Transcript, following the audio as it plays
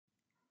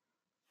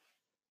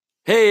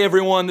Hey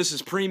everyone, this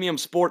is Premium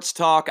Sports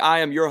Talk. I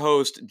am your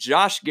host,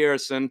 Josh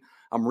Garrison.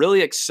 I'm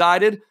really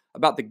excited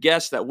about the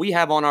guest that we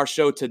have on our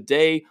show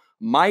today.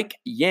 Mike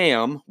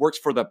Yam works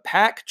for the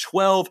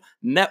Pac-12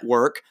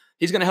 Network.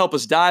 He's going to help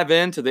us dive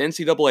into the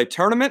NCAA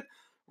tournament.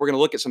 We're going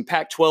to look at some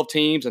Pac-12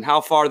 teams and how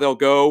far they'll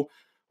go.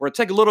 We're going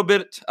to take a little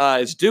bit,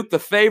 is Duke the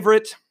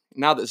favorite?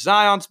 Now that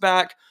Zion's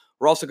back,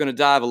 we're also going to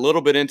dive a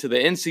little bit into the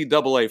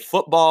NCAA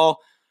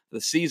football,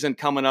 the season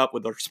coming up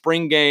with our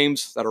spring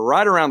games that are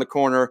right around the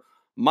corner.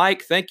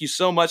 Mike, thank you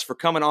so much for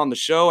coming on the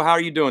show. How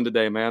are you doing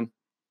today, man?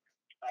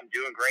 I'm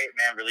doing great,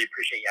 man. Really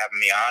appreciate you having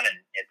me on, and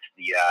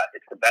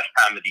it's the best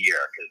time of the year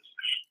because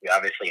we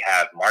obviously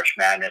have March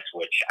Madness,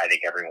 which I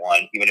think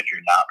everyone, even if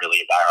you're not really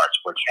a diehard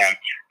sports fan,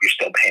 you're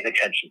still paying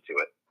attention to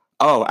it.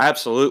 Oh,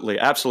 absolutely,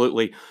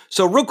 absolutely.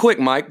 So real quick,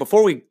 Mike,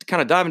 before we kind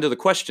of dive into the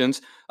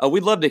questions,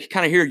 we'd love to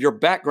kind of hear your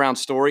background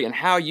story and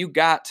how you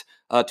got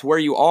to where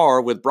you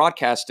are with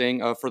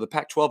broadcasting for the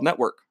Pac-12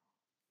 Network.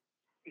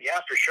 Yeah,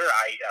 for sure.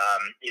 I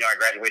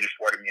graduated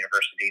Fordham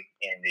University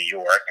in New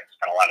York and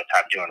spent a lot of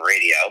time doing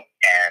radio.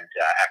 And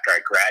after I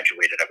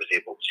graduated, I was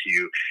able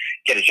to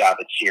get a job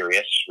at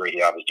Sirius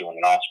Radio. I was doing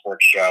an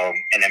all-sports show,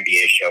 an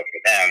NBA show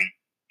for them.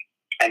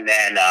 And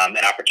then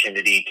an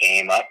opportunity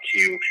came up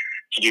to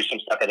do some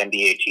stuff at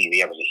NBA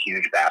TV. I was a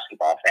huge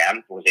basketball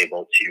fan. Was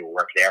able to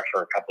work there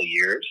for a couple of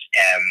years.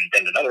 And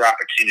then another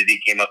opportunity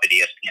came up at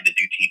ESPN to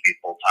do TV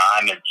full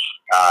time. And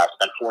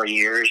spent 4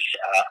 years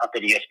up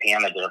at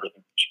ESPN. I did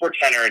everything from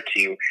SportsCenter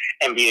to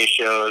NBA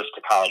shows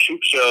to college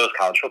hoop shows,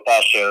 college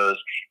football shows.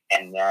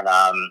 And then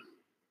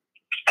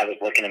I was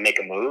looking to make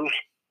a move.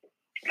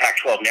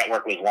 Pac-12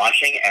 Network was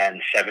launching, and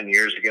 7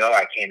 years ago,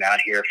 I came out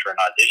here for an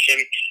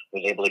audition,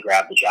 was able to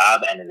grab the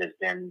job, and it has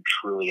been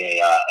truly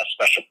a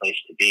special place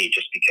to be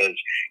just because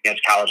it's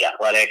college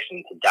athletics,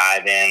 and to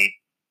dive in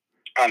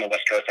on the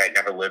West Coast. I had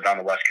never lived on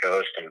the West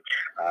Coast, and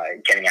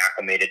getting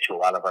acclimated to a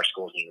lot of our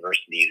schools and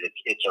universities,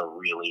 it's a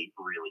really,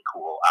 really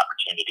cool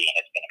opportunity,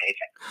 and it's been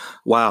amazing.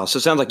 Wow. So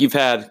it sounds like you've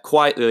had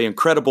quite the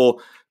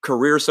incredible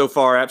career so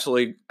far,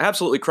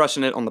 absolutely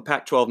crushing it on the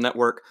Pac-12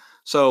 Network.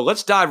 So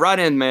let's dive right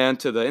in, man,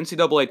 to the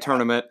NCAA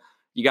tournament.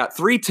 You got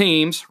 3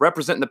 teams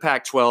representing the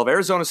Pac-12,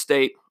 Arizona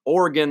State,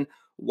 Oregon,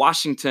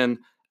 Washington.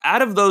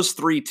 Out of those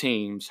 3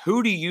 teams,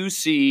 who do you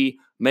see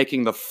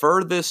making the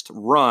furthest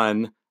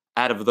run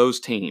out of those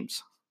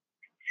teams?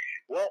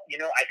 Well,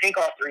 I think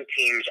all 3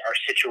 teams are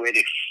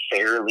situated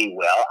fairly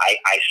well.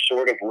 I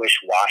sort of wish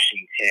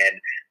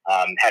Washington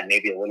had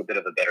maybe a little bit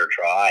of a better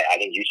draw. I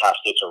think Utah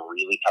State's a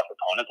really tough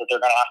opponent that they're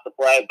going to have to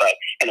play.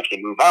 And if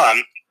they move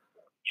on,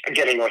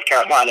 getting North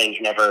Carolina is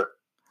never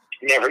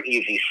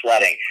easy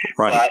sledding.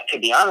 Right. But to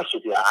be honest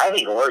with you, I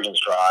think Oregon's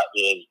draw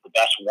is the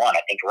best one.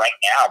 I think right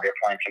now they're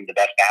playing some of the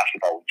best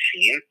basketball we've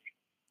seen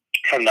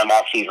from them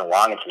all season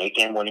long. It's an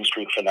 8-game winning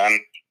streak for them.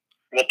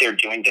 What they're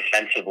doing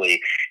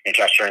defensively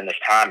just during this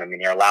time, I mean,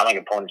 they're allowing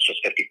opponents just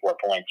 54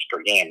 points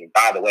per game. And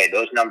by the way,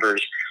 those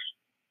numbers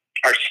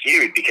are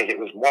skewed because it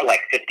was more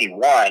like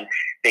 51.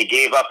 They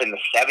gave up in the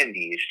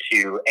 70s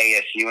to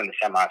ASU in the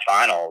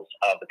semifinals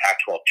of the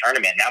Pac-12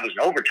 tournament. And that was an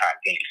overtime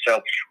game. So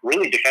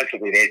really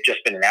defensively, they've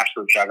just been an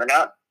absolute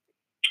juggernaut.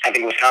 I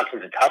think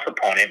Wisconsin's a tough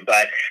opponent,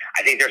 but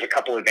I think there's a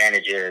couple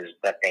advantages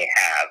that they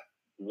have.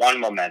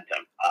 1,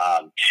 momentum.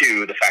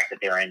 2, the fact that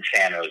they're in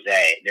San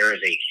Jose. There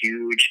is a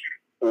huge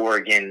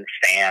Oregon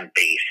fan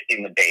base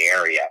in the Bay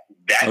Area.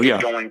 That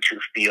is going to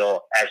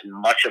feel as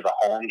much of a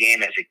home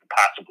game as it can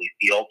possibly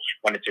feel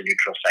when it's a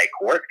neutral site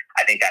court.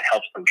 I think that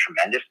helps them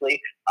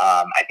tremendously.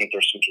 I think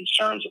there's some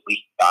concerns, at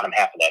least bottom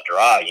half of that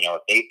draw.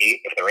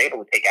 If they're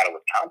able to take out a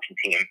Wisconsin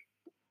team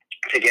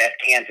to get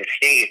Kansas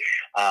State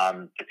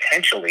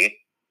potentially,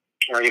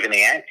 or even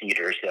the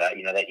Anteaters, that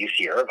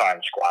UC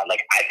Irvine squad,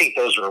 I think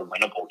those are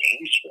winnable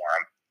games for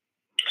them.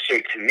 So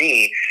to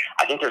me,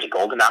 I think there's a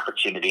golden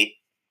opportunity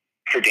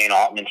for Dana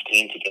Altman's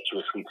team to get to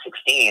a Sweet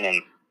 16.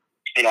 And,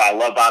 I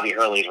love Bobby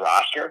Hurley's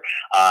roster,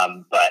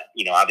 but,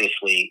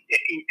 obviously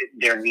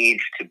there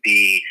needs to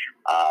be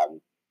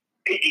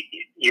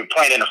you're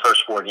playing in a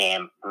first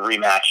 4-game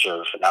rematch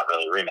of, not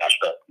really a rematch,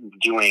 but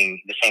doing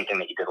the same thing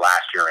that you did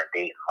last year in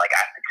Dayton.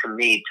 To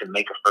me, to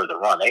make a further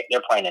run,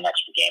 they're playing an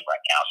extra game right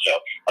now.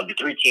 So of the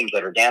 3 teams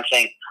that are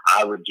dancing,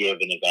 I would give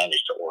an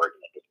advantage to Oregon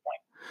at this point.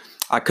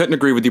 I couldn't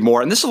agree with you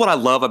more. And this is what I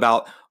love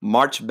about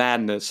March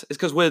Madness, is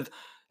because with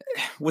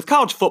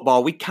college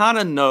football, we kind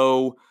of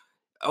know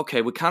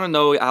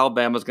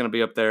Alabama's going to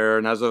be up there.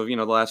 And as of,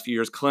 the last few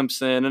years,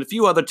 Clemson and a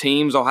few other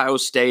teams, Ohio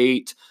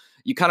State,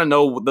 you kind of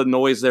know the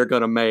noise they're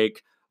going to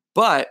make.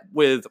 But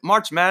with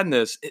March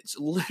Madness, it's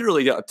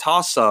literally a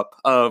toss-up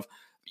of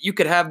you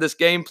could have this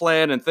game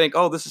plan and think,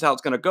 oh, this is how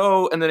it's going to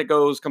go. And then it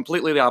goes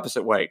completely the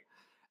opposite way.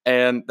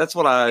 And that's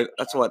what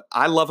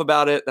I love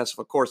about it. That's,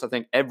 of course, I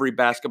think every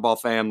basketball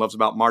fan loves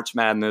about March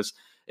Madness.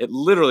 It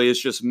literally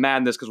is just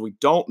madness because we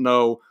don't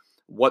know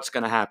what's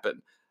going to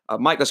happen.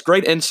 Mike, that's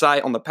great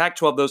insight on the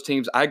Pac-12, those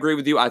teams. I agree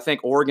with you. I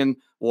think Oregon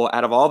will,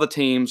 out of all the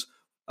teams,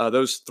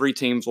 those 3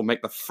 teams will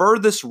make the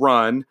furthest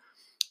run.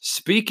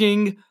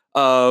 Speaking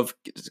of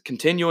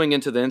continuing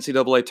into the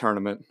NCAA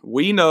tournament.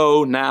 We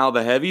know now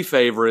the heavy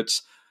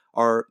favorites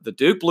are the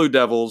Duke Blue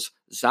Devils,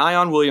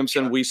 Zion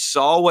Williamson. We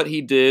saw what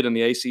he did in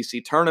the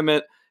ACC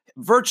tournament,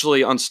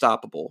 virtually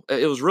unstoppable.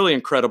 It was really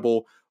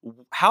incredible.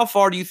 How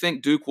far do you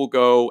think Duke will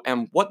go,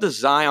 and what does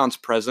Zion's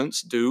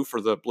presence do for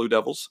the Blue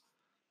Devils?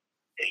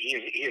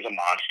 He's a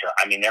monster.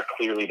 I mean, they're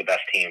clearly the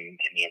best team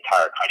in the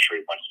entire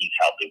country when he's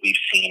healthy. We've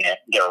seen it.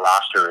 Their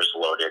roster is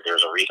loaded.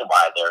 There's a reason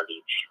why they're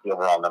the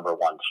overall number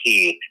one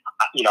seed.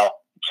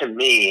 To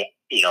me,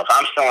 if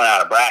I'm filling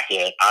out a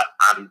bracket,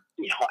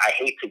 I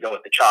hate to go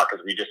with the chalk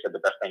because we just said the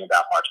best thing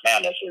about March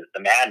Madness is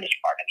the madness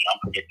part and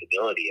the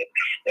unpredictability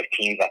of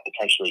teams that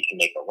potentially can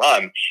make a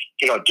run.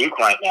 Duke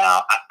right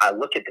now, I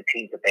look at the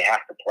teams that they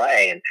have to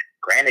play, and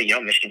granted,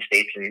 Michigan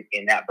State's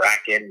in that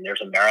bracket, and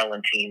there's a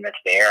Maryland team that's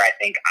there. I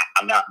think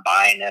I'm not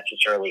buying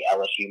necessarily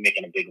LSU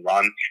making a big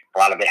run. A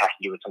lot of it has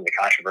to do with some of the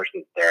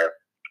controversies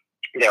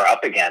they're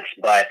up against.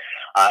 But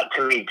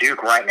to me,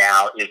 Duke right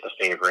now is the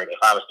favorite. If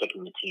I was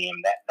picking the team,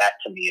 that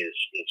to me is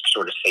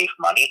sort of safe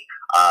money.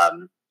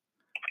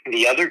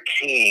 The other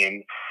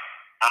team,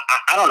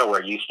 I don't know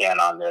where you stand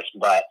on this,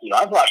 but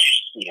I've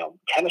watched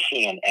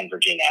Tennessee and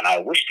Virginia, and I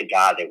wish to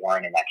God they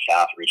weren't in that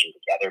South region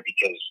together,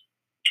 because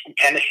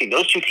Tennessee,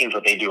 those two teams,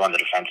 what they do on the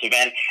defensive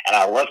end, and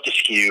I love to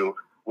skew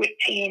with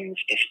teams,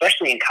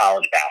 especially in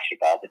college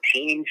basketball. The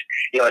teams,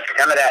 it's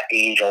kind of that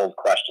age-old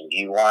question. Do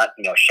you want,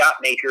 shot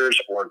makers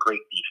or great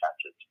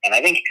defenses? And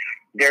I think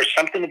there's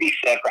something to be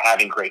said for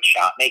having great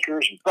shot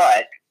makers,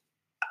 but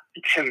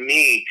to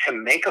me, to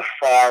make a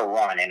far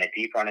run and a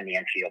deep run in the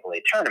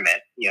NCAA tournament,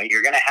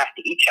 you're going to have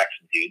to eat checks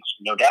and dudes,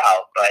 no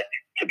doubt. But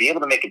to be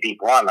able to make a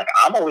deep run,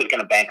 I'm always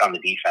going to bank on the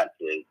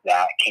defenses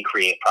that can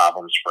create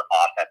problems for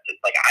offenses.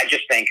 I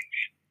just think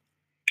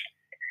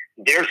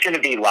there's going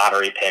to be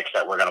lottery picks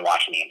that we're going to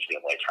watch in the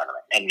NCAA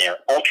tournament, and they're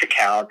ultra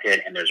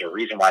talented, and there's a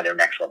reason why they're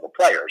next level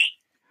players.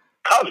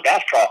 College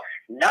basketball,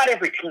 not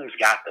every team's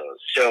got those.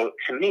 So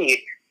to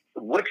me,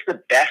 what's the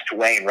best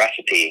way and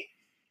recipe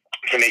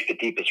to make the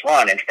deepest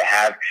run, and to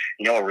have,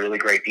 a really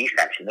great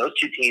defense? And those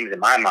two teams, in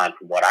my mind,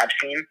 from what I've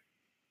seen,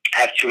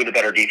 have two of the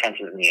better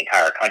defenses in the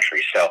entire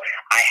country. So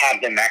I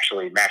have them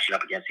actually matching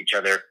up against each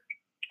other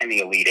in the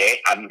Elite Eight.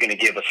 I'm going to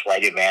give a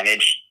slight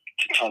advantage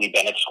to Tony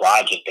Bennett's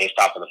squad just based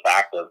off of the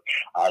fact of,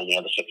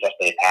 the success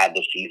they've had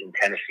this season.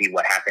 Tennessee,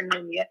 what happened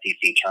in the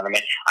SEC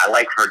tournament. I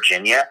like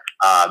Virginia,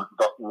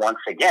 but once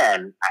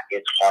again,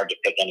 it's hard to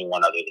pick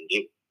anyone other than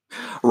Duke.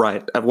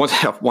 Right.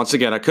 Once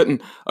again, I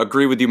couldn't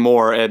agree with you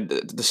more. And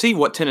to see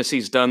what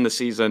Tennessee's done this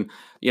season,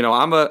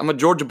 I'm a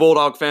Georgia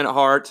Bulldog fan at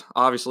heart.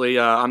 Obviously,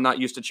 I'm not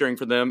used to cheering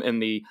for them in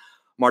the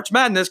March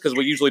Madness because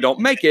we usually don't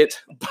make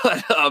it.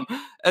 But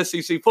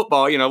SEC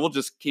football, we'll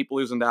just keep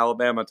losing to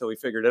Alabama until we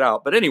figured it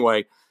out. But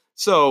anyway,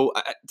 so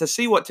to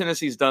see what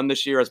Tennessee's done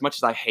this year, as much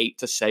as I hate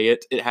to say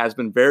it, it has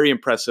been very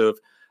impressive.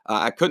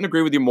 I couldn't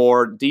agree with you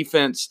more.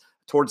 Defense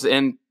towards the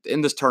end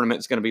in this tournament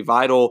is going to be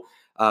vital.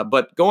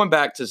 But going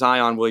back to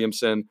Zion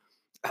Williamson,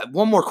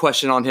 one more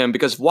question on him,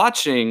 because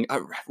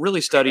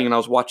really studying, and I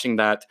was watching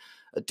that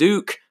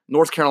Duke,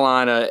 North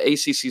Carolina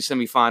ACC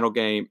semifinal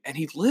game, and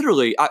he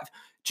literally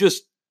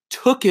just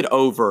took it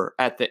over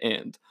at the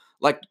end.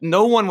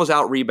 No one was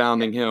out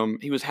rebounding him.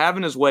 He was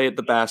having his way at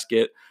the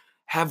basket.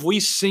 Have we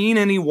seen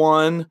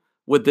anyone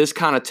with this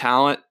kind of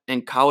talent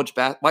in college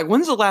basketball?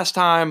 When's the last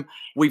time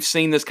we've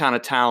seen this kind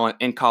of talent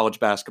in college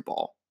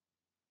basketball?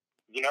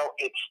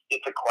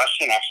 It's a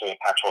question actually in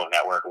Pac-12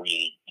 Network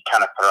we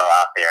kind of throw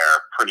out there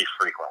pretty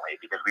frequently,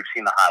 because we've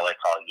seen the highlights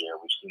all year.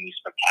 We've seen these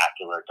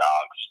spectacular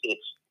dunks.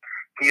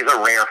 He's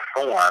a rare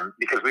form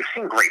because we've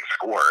seen great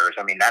scorers.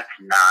 I mean, that's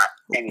not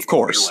anything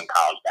new in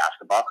college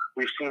basketball.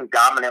 We've seen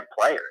dominant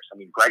players. I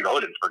mean, Greg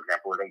Oden, for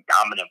example, was a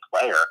dominant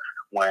player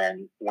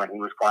when he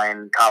was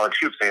playing college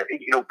hoops.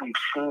 We've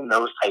seen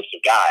those types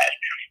of guys.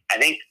 I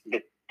think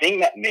the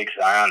thing that makes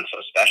Zion so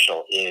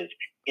special is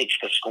it's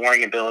the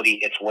scoring ability.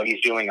 It's what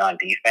he's doing on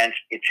defense.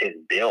 It's his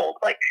build.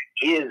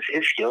 His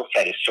skill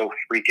set is so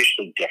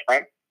freakishly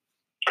different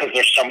because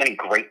there's so many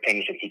great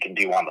things that he can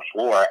do on the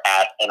floor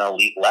at an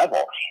elite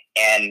level.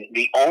 And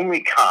the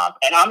only comp,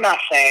 and I'm not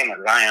saying that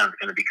Zion's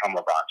going to become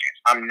LeBron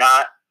James. I'm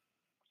not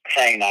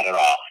saying that at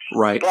all.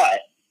 Right. But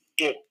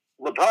if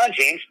LeBron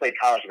James played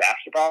college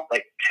basketball,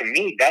 to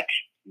me, that's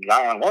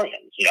Zion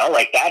Williams.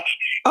 That's.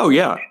 Oh,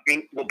 yeah. I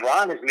mean,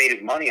 LeBron has made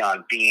his money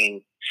on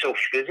being so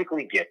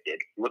physically gifted,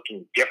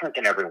 looking different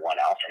than everyone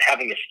else, and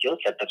having a skill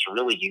set that's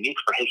really unique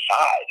for his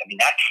size. I mean,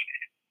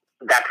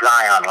 that's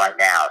Zion right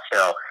now.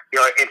 So,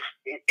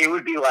 it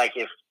would be like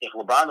if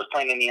LeBron was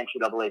playing in the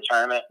NCAA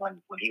tournament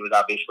when he was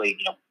obviously,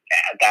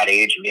 at that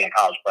age and being a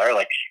college player,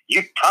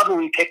 you'd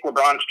probably pick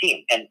LeBron's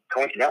team. And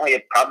coincidentally,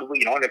 it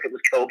probably, and if it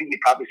was Kobe,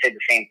 you'd probably say the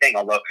same thing.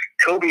 Although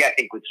Kobe, I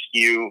think, would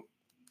skew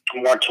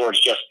more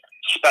towards just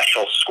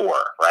special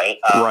scorer, right?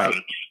 Right.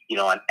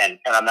 And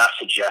I'm not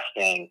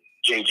suggesting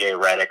J.J.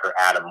 Redick or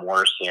Adam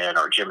Morrison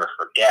or Jimmer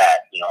Fredette.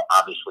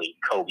 Obviously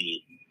Kobe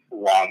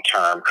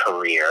long-term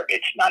career,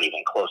 it's not even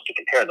close to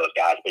compare those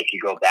guys. But if you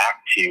go back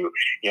to,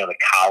 the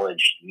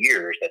college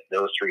years that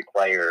those three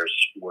players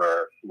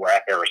were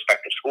at their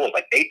respective schools,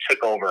 like they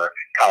took over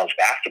college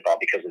basketball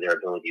because of their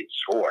ability to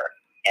score.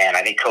 And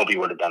I think Kobe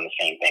would have done the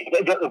same thing.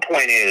 But the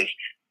point is,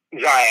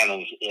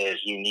 Zion is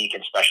unique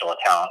and special a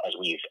talent as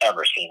we've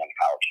ever seen in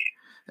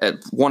college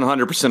game.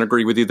 100%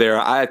 agree with you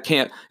there.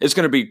 It's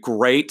going to be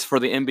great for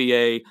the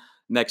NBA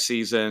next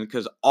season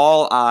because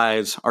all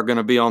eyes are going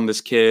to be on this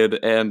kid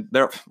and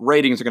their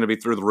ratings are going to be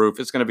through the roof.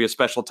 It's going to be a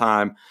special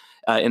time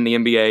in the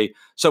NBA.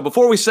 So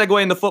before we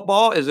segue into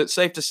football, is it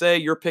safe to say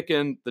you're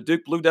picking the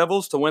Duke Blue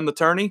Devils to win the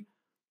tourney?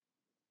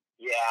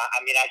 Yeah,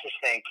 I mean, I just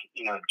think,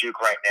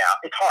 Duke right now,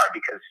 it's hard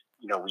because,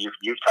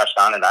 you've touched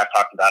on it. I've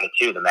talked about it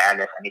too. The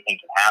madness, anything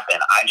can happen.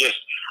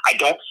 I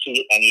don't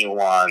see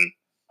anyone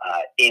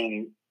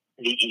in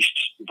the East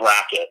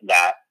bracket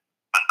that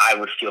I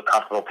would feel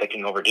comfortable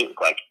picking over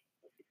Duke. Like,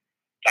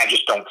 I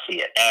just don't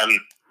see it. And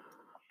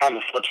on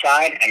the flip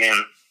side, I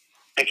mean,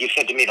 if you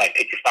said to me, like,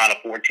 pick your Final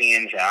Four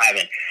teams, and I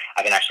haven't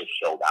actually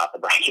filled out the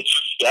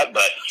brackets yet,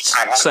 but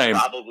I'd have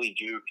probably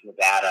Duke,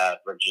 Nevada,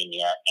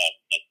 Virginia,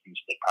 and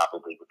Houston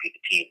probably would be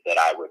the teams that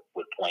I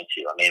would point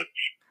to. I mean,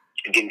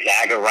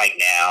 Gonzaga right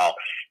now,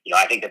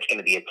 I think that's going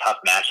to be a tough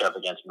matchup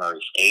against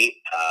Murray State.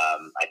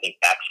 I think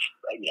that's,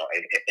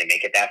 if they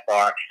make it that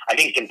far, I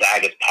think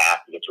Gonzaga's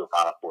path to get to a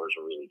Final Four is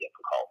really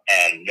difficult.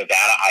 And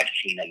Nevada, I've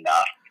seen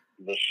enough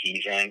this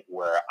season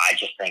where I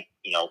just think,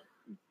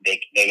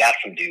 they got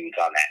some dudes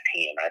on that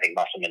team. And I think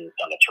Musselman's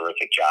done a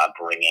terrific job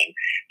bringing,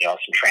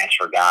 some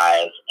transfer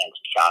guys and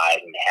some size,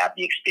 and they have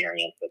the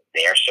experience that's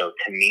there. So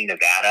to me,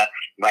 Nevada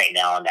right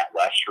now in that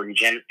West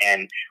region,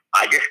 and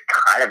I just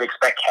kind of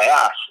expect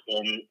chaos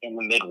in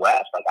the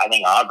Midwest. Like, I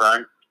think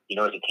Auburn, is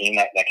a team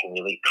that can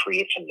really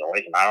create some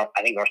noise. And I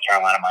think North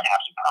Carolina might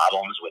have some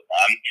problems with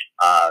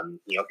them.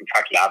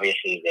 Kentucky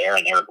obviously is there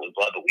and they're a blue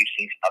blood, but we've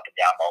seen some up and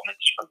down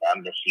moments from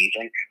them this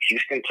season.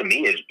 Houston to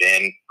me has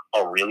been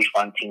a really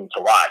fun team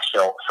to watch.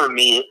 So for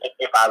me,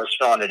 if I was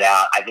filling it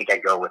out, I think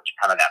I'd go with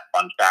kind of that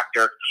fun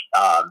factor,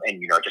 and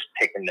just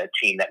picking the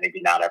team that maybe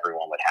not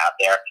everyone would have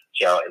there.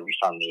 So at least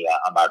on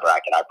my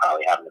bracket, I'd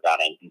probably have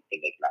Nevada and Houston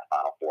making that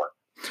Final Four.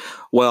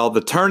 Well,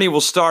 the tourney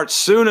will start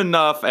soon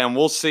enough, and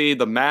we'll see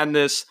the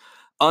madness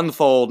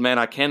unfold. Man,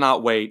 I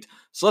cannot wait.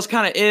 So let's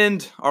kind of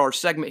end our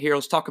segment here.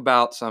 Let's talk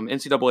about some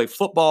NCAA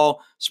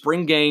football,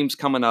 spring games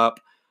coming up.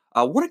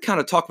 I want to kind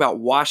of talk about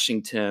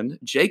Washington.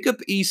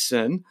 Jacob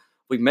Eason,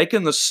 we're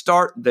making the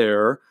start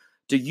there.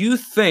 Do you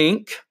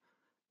think,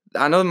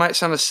 I know it might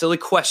sound a silly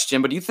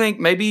question, but do you think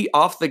maybe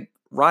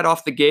right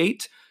off the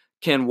gate,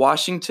 can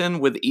Washington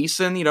with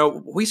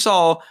Eason, we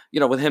saw,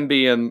 with him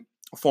being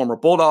a former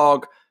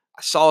Bulldog,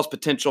 I saw his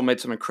potential, made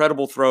some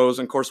incredible throws.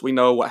 And of course, we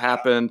know what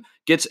happened,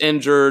 gets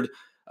injured.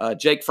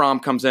 Jake Fromm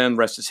comes in,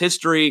 rest is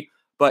history.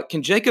 But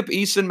can Jacob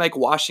Eason make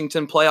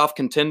Washington playoff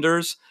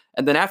contenders?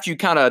 And then after you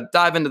kind of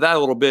dive into that a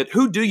little bit,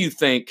 who do you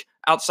think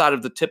outside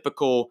of the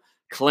typical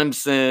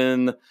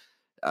Clemson,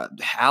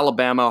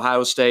 Alabama,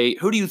 Ohio State,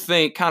 who do you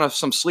think kind of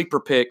some sleeper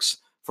picks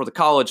for the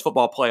college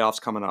football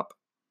playoffs coming up?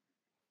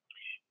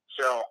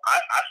 So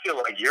I feel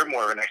like you're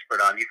more of an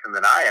expert on Eason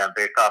than I am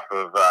based off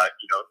of,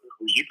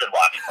 who you've been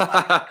watching the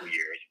last couple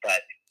years. But,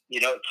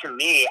 to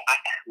me,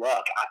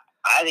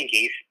 I think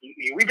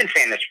we've been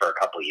saying this for a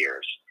couple of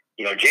years.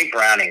 Jake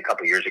Browning a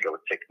couple of years ago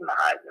was sixth in the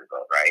Heisman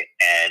vote, right?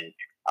 And,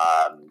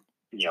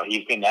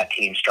 he's been that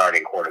team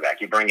starting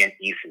quarterback. You bring in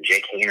Eason.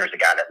 Jake Hayner's a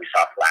guy that we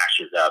saw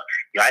flashes of.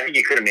 I think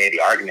you could have made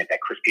the argument that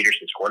Chris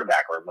Peterson's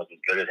quarterback room was as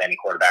good as any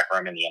quarterback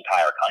room in the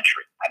entire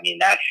country. I mean,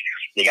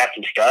 you got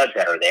some studs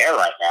that are there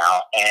right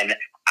now. And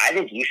I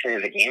think Eason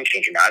is a game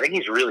changer now. I think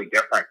he's really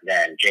different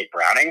than Jake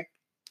Browning.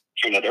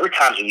 There were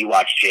times when you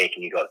watch Jake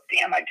and you go,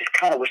 damn, I just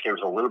kind of wish there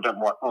was a little bit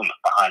more oomph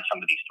behind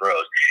some of these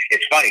throws.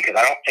 It's funny because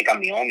I don't think I'm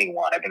the only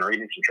one. I've been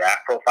reading some draft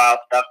profile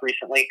stuff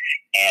recently,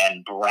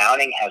 and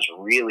Browning has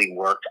really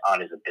worked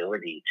on his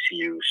ability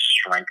to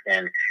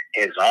strengthen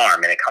his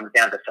arm. And it comes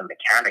down to some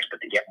mechanics, but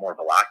to get more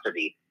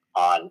velocity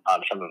on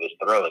some of his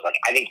throws. Like,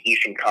 I think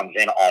Eason comes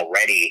in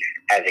already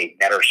as a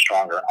better,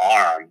 stronger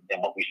arm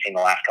than what we've seen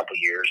the last couple of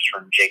years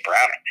from Jake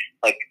Browning.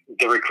 Like,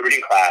 the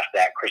recruiting class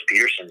that Chris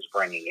Peterson's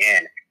bringing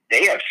in,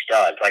 they have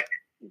studs. Like,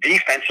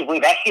 defensively,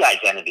 that's the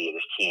identity of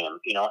this team,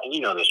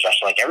 and this, Josh,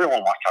 like,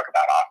 everyone wants to talk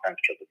about offense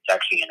because it's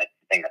sexy and it's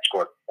the thing that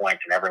scores points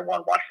and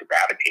everyone wants to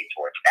gravitate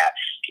towards that.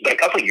 But a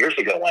couple of years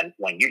ago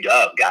when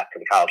UW got to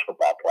the college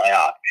football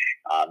playoff,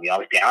 I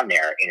was down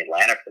there in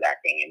Atlanta for that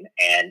game,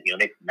 and,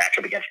 they match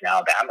up against an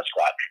Alabama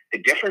squad. The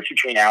difference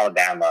between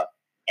Alabama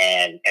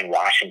and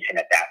Washington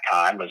at that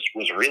time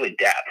was really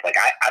depth. Like,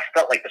 I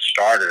felt like the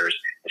starters,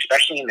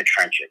 especially in the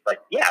trenches, like,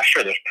 yeah,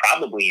 sure, there's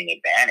probably an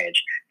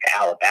advantage to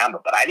Alabama,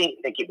 but I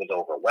didn't think it was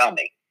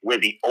overwhelming. Where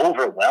the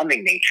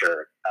overwhelming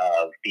nature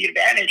of the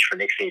advantage for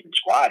Nick Saban's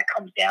squad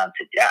comes down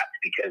to depth,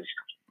 because,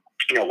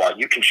 while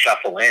you can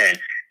shuffle in,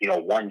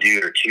 one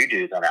dude or two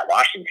dudes on that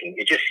Washington team,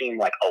 it just seemed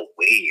like a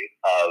wave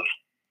of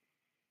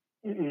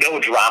no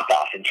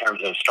drop-off in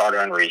terms of starter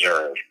and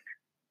reserve.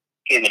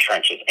 in the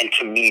trenches. And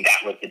to me,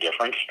 that was the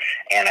difference.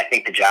 And I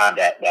think the job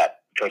that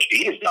Coach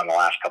B has done the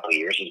last couple of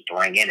years is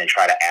bring in and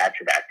try to add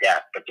to that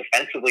depth. But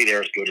defensively,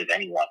 they're as good as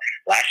anyone.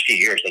 Last few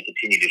years, they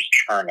continue to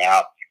churn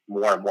out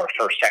more and more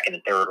first, second,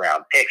 and third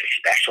round picks,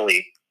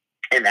 especially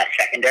in that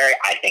secondary.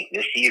 I think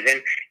this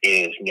season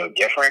is,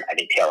 different. I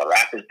think Taylor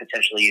Rapp is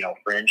potentially,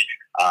 fringe,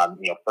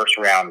 first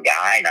round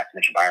guy, not to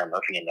mention Byron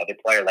Murphy, another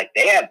player. Like,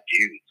 they have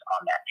dudes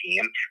on that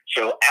team.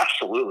 So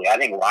absolutely, I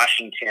think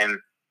Washington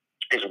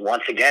is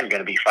once again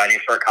going to be fighting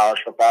for a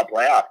college football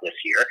playoff this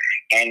year.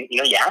 And,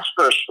 you ask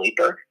for a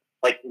sleeper,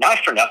 like, not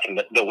for nothing,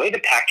 but the way the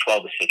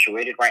Pac-12 is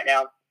situated right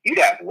now, you'd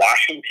have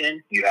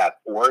Washington, you have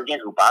Oregon,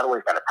 who, by the way,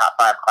 has got a top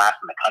 5 class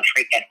in the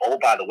country. And, oh,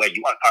 by the way,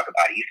 you want to talk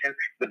about Eason?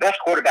 The best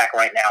quarterback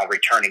right now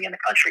returning in the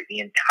country, the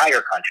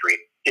entire country,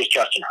 is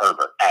Justin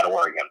Herbert at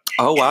Oregon.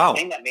 Oh, wow. And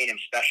the thing that made him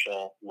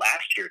special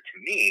last year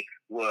to me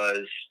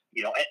was,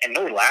 and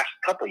really the last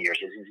couple of years,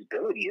 is his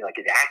ability, like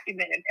his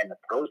acumen and the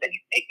throws that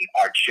he's making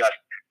are just,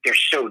 they're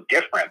so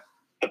different.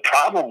 The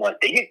problem was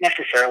they didn't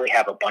necessarily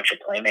have a bunch of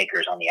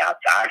playmakers on the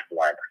outside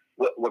for him.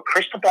 What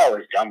Cristobal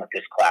has done with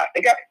this class,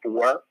 they got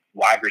 4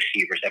 wide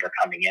receivers that are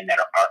coming in that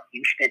are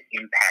instant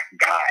impact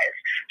guys.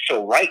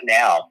 So right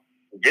now,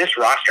 this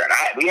roster, and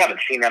we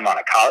haven't seen them on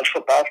a college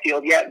football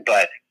field yet,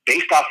 but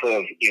based off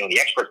of the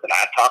experts that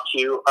I've talked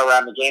to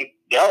around the game,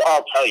 they'll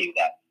all tell you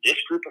that this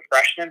group of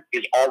freshmen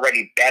is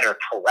already better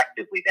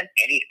collectively than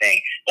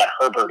anything that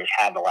Herbert has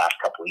had the last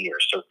couple of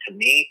years. So to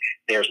me,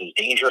 there's as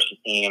dangerous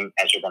a team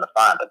as you're going to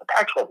find. But the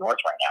Pac-12 North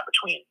right now,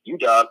 between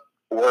UW,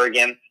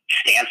 Oregon,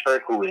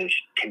 Stanford, who is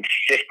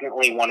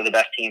consistently one of the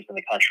best teams in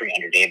the country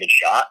under David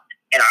Shaw,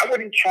 and I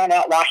wouldn't count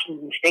out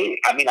Washington State.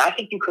 I mean, I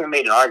think you could have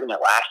made an argument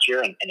last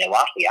year, and they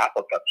lost the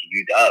Apple Cup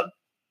to UW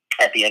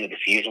at the end of the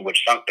season,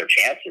 which sunk their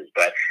chances.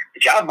 But the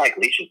job Mike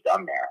Leach has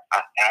done there,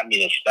 I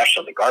mean,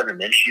 especially the Gardner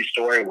Minshew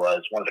story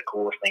was one of the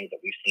coolest things that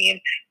we've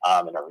seen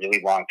in a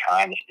really long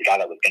time. This is the guy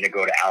that was going to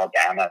go to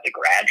Alabama as a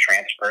grad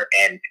transfer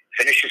and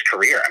finish his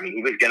career. I mean,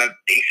 he was going to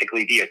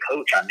basically be a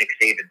coach on Nick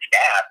Saban's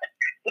staff. And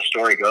the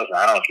story goes, and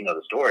I don't know if you know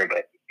the story,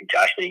 but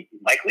Josh,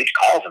 Mike Leach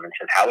calls him and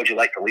says, "How would you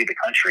like to lead the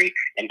country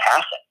in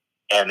passing?"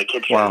 And the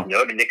kid says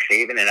no to Nick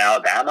Saban in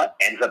Alabama,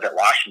 ends up at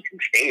Washington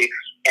State,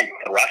 and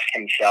thrusts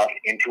himself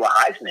into a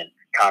Heisman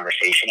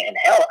conversation. And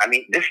hell, I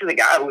mean, this is a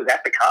guy who was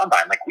at the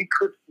Combine. Like, we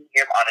could see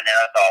him on an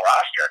NFL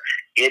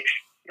roster.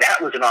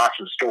 That was an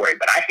awesome story.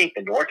 But I think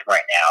the North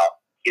right now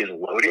is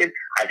loaded.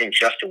 I think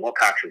Justin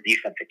Wilcox's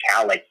defense at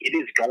Cal, like, it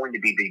is going to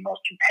be the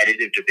most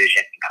competitive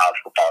division in college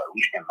football, at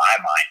least in my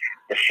mind.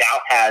 The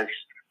South has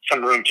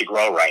some room to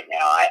grow right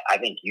now. I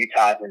think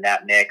Utah's in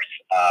that mix.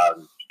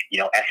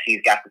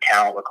 SC's got the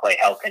talent with Clay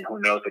Helton. Who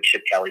knows what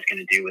Chip Kelly's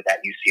going to do with that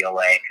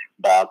UCLA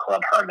ball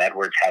club. Herm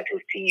Edwards has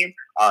his team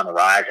on the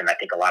rise, and I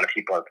think a lot of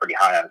people are pretty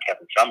high on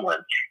Kevin Sumlin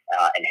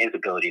and his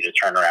ability to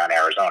turn around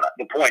Arizona.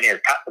 The point is,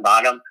 top to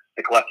bottom,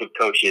 the collective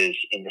coaches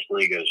in this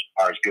league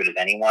are as good as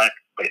anyone.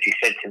 But if you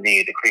said to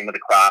me, the cream of the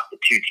crop, the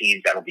 2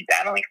 teams that will be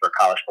battling for a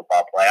college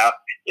football playoff,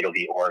 it'll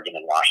be Oregon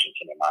and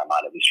Washington in my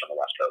mind, at least from the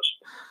West Coast.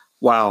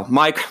 Wow.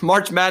 Mike,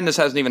 March Madness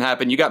hasn't even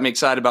happened. You got me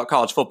excited about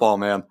college football,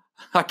 man.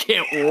 I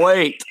can't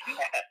wait.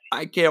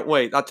 I can't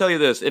wait. I'll tell you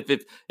this.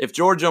 If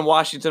Georgia and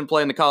Washington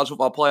play in the college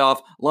football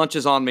playoff, lunch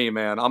is on me,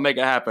 man. I'll make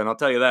it happen. I'll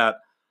tell you that.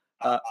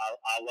 I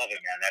love it,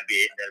 man. That'd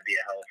be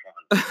a hell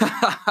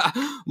of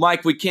fun.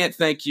 Mike, we can't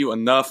thank you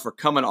enough for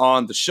coming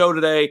on the show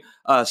today.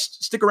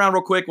 Stick around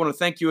real quick. I want to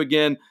thank you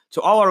again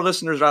to all our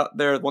listeners out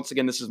there. Once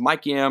again, this is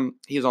Mike Yam.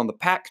 He's on the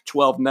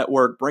Pac-12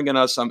 Network, bringing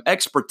us some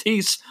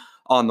expertise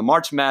on the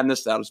March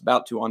Madness that is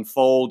about to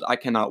unfold. I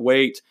cannot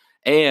wait.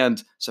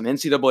 And some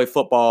NCAA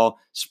football.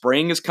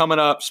 Spring is coming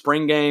up.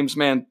 Spring games,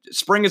 man.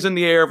 Spring is in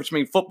the air, which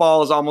means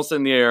football is almost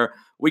in the air.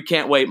 We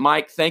can't wait.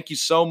 Mike, thank you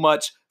so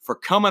much for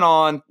coming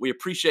on. We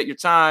appreciate your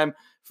time.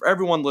 For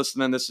everyone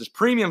listening, this is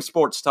Premium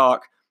Sports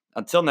Talk.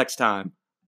 Until next time.